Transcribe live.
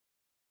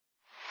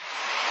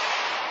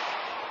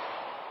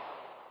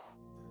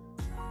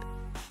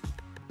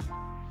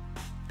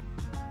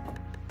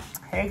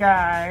Hey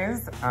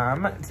guys,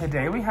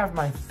 today we have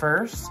my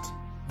first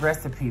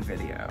recipe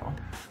video.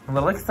 I'm a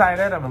little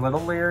excited, I'm a little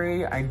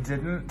leery. I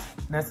didn't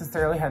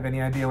necessarily have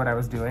any idea what I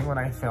was doing when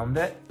I filmed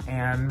it,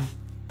 and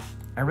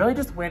I really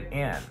just went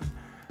in.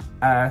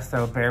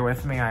 So bear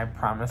with me, I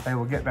promise I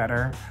will get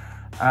better.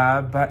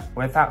 But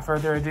without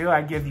further ado,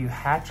 I give you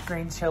Hatch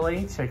green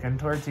chili chicken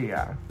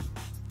tortilla.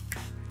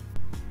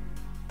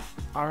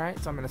 All right,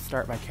 so I'm gonna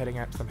start by cutting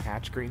up some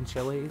Hatch green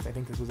chilies. I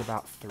think this was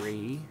about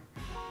 3.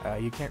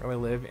 You can't really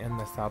live in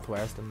the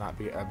Southwest and not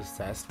be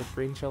obsessed with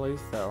green chilies,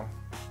 so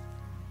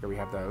here we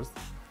have those.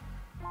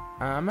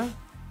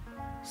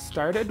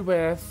 Started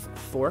with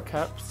 4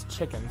 cups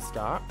chicken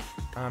stock.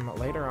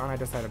 Later on I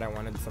decided I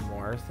wanted some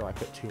more, so I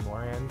put 2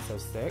 more in, so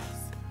 6.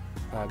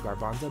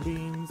 Garbanzo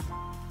beans,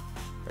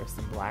 there's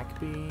some black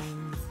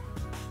beans,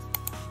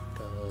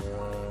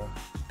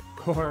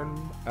 corn,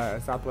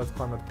 Southwest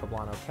corn with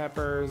poblano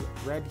peppers,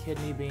 red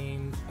kidney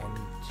beans, and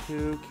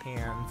 2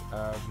 cans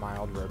of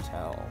mild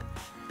rotel.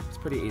 It's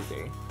pretty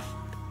easy.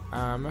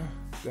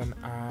 Then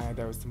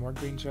there was some more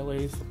green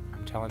chilies.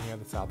 I'm telling you,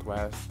 the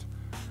Southwest.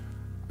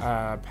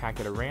 A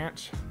packet of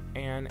ranch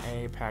and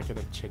a packet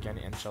of chicken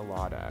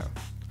enchilada.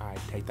 I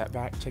take that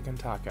back, chicken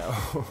taco.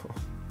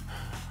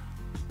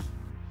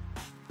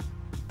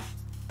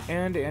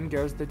 And in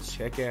goes the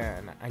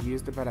chicken. I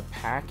used about a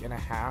pack and a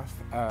half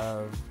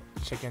of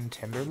chicken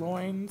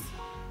tenderloins.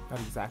 Not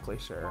exactly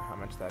sure how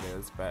much that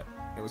is, but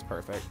it was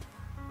perfect.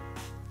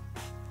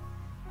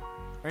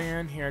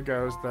 And here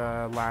goes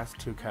the last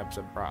 2 cups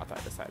of broth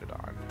I decided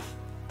on.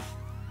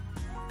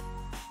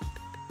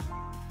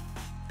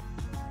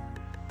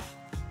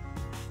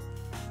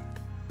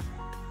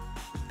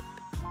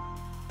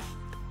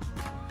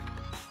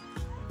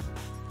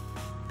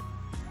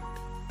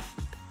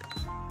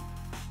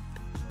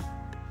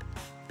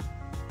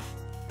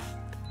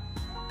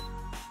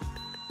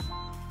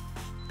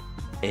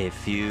 A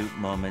few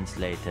moments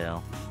later.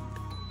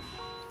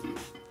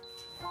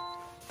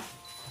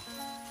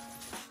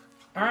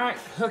 Alright,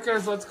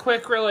 hookers, let's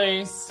quick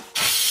release.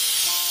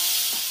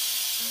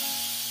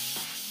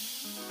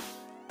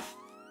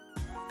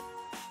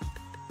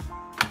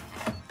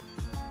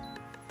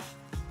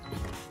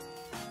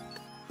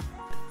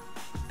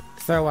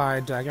 So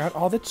I dug out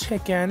all the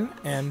chicken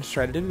and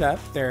shredded it up.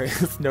 There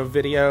is no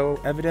video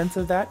evidence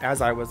of that,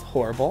 as I was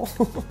horrible.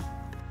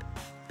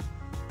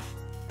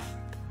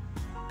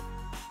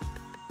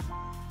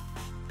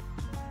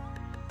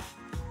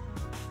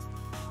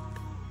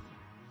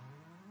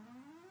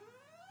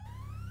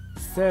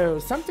 So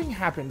something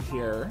happened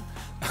here.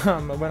 I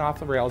went off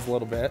the rails a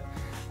little bit.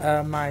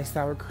 My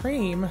sour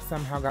cream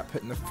somehow got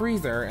put in the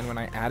freezer, and when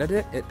I added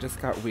it, it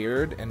just got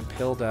weird and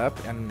pilled up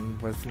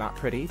and was not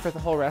pretty for the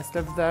whole rest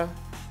of the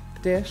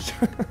dish.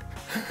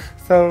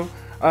 So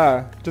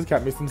just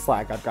cut me some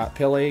slack. I've got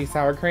pilly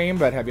sour cream,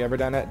 but have you ever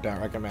done it? Don't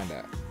recommend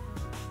it.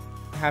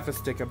 Half a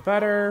stick of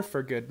butter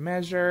for good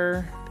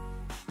measure.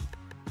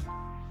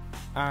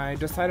 I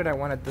decided I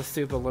wanted the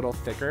soup a little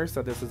thicker,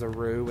 so this is a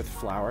roux with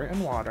flour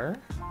and water.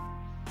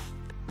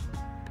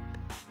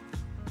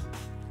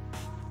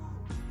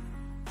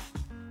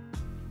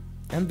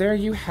 And there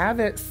you have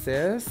it,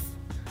 sis.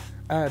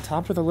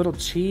 Topped with a little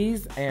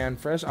cheese and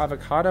fresh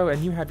avocado,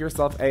 and you have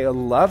yourself a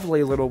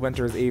lovely little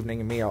winter's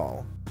evening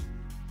meal.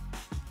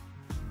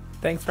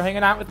 Thanks for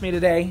hanging out with me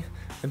today.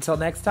 Until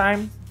next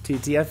time,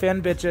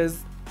 TTFN bitches.